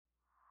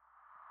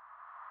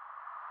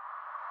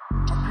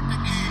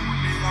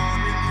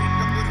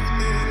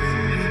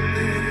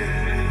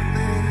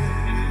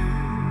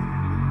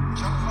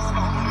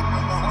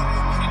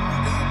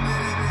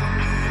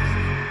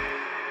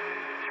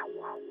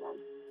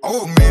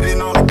ਉਹ ਮੇਰੇ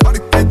ਨਾਲ ਖੜ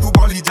ਕੇ ਤੂੰ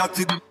ਵਾਲੀ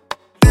ਜੱਜਦੀ,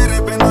 ਤੇਰੇ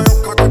ਬਿਨਾਂ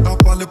ਔਖਾ ਕੱਟਾ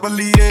ਪਲ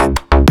ਪੱਲੀਏ,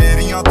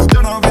 ਤੇਰੀਆਂ ਤੂੰ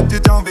ਜੜਾਂ ਵਿੱਚ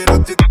ਜਾਵੇਂ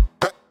ਰੱਜਦੀ,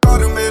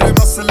 ਕਰ ਮੇਰੇ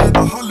ਮਸਲੇ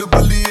ਦਾ ਹੱਲ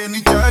ਬੱਲੀਏ ਨੀ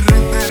ਚਿਹਰੇ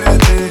ਤੇਰੇ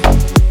ਤੇ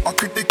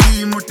ਅੱਖ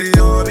ਟਿੱਕੀ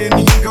ਮੁਟਿਆਰੇ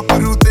ਨੀ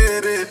ਗੱਭਰੂ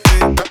ਤੇਰੇ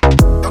ਤੇ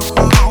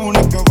ਟੱਪਾ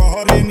ਲਾਉਣ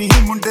ਗਵਾਰੇ ਨੀ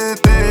ਮੁੰਡੇ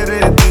ਤੇਰੇ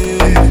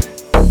ਤੇ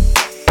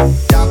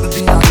ਯਾਦ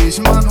ਦੀਆਂ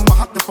ਰੇਸ਼ਮਾਂ ਨੂੰ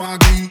ਹੱਥ ਪਾ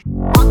ਗਈ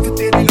ਅੱਖ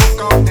ਤੇਰੀ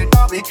ਲੋਕਾਂ ਉੱਤੇ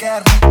ਢਾਵੇ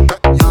ਕਹਿਰ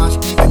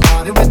ਆਸ਼ਕੀ ਦੇ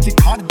ਘਰ ਵਿੱਚ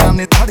ਖੜ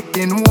ਜਾਣੇ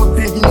ਧੜਕੇ ਨੂੰ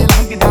ਉੱਥੇ ਹੀ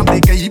ਲੰਘ ਜਾਂਦੇ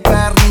ਕਈ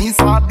ਪੈਰ ਨੀ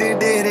ਸਾਡੇ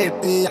ਡੇਰੇ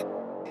ਤੇ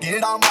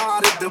ਕਿਹੜਾ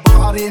ਮਾਰ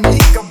ਦੁਬਾਰੇ ਨੀ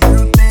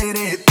ਗੱਭਰੂ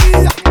ਤੇਰੇ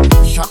ਤੇ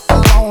ਛੱਤ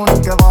ਲਾਉਣ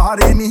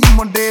ਗਵਾਰੇ ਨੀ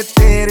ਮੁੰਡੇ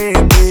ਤੇਰੇ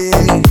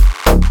ਤੇ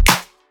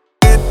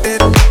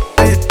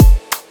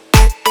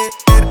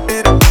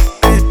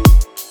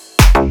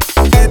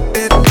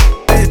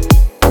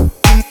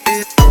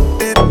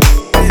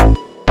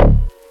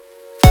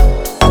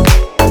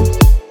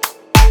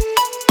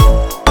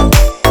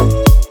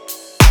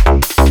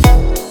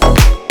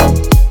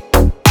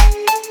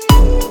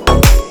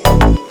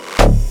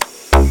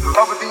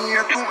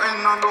ਤੂੰ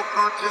ਇਹਨਾਂ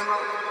ਲੋਕਾਂ ਚ ਨਾ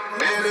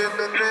ਮੇਰੇ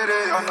ਤੇ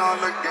ਤੇਰੇ ਨਾ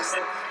ਲੱਗੇ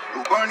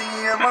ਤੂੰ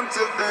ਬਣੀ ਐ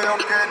ਮੰਜ਼ਿਲ ਤੇ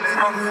ਔਕੇ ਨੇ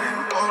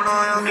ਆਉਣਾ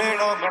ਆ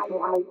ਲੈਣਾ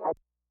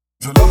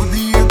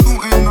ਲੱਭਦੀ ਐ ਤੂੰ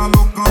ਇਹਨਾਂ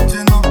ਲੋਕਾਂ ਚ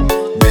ਨਾ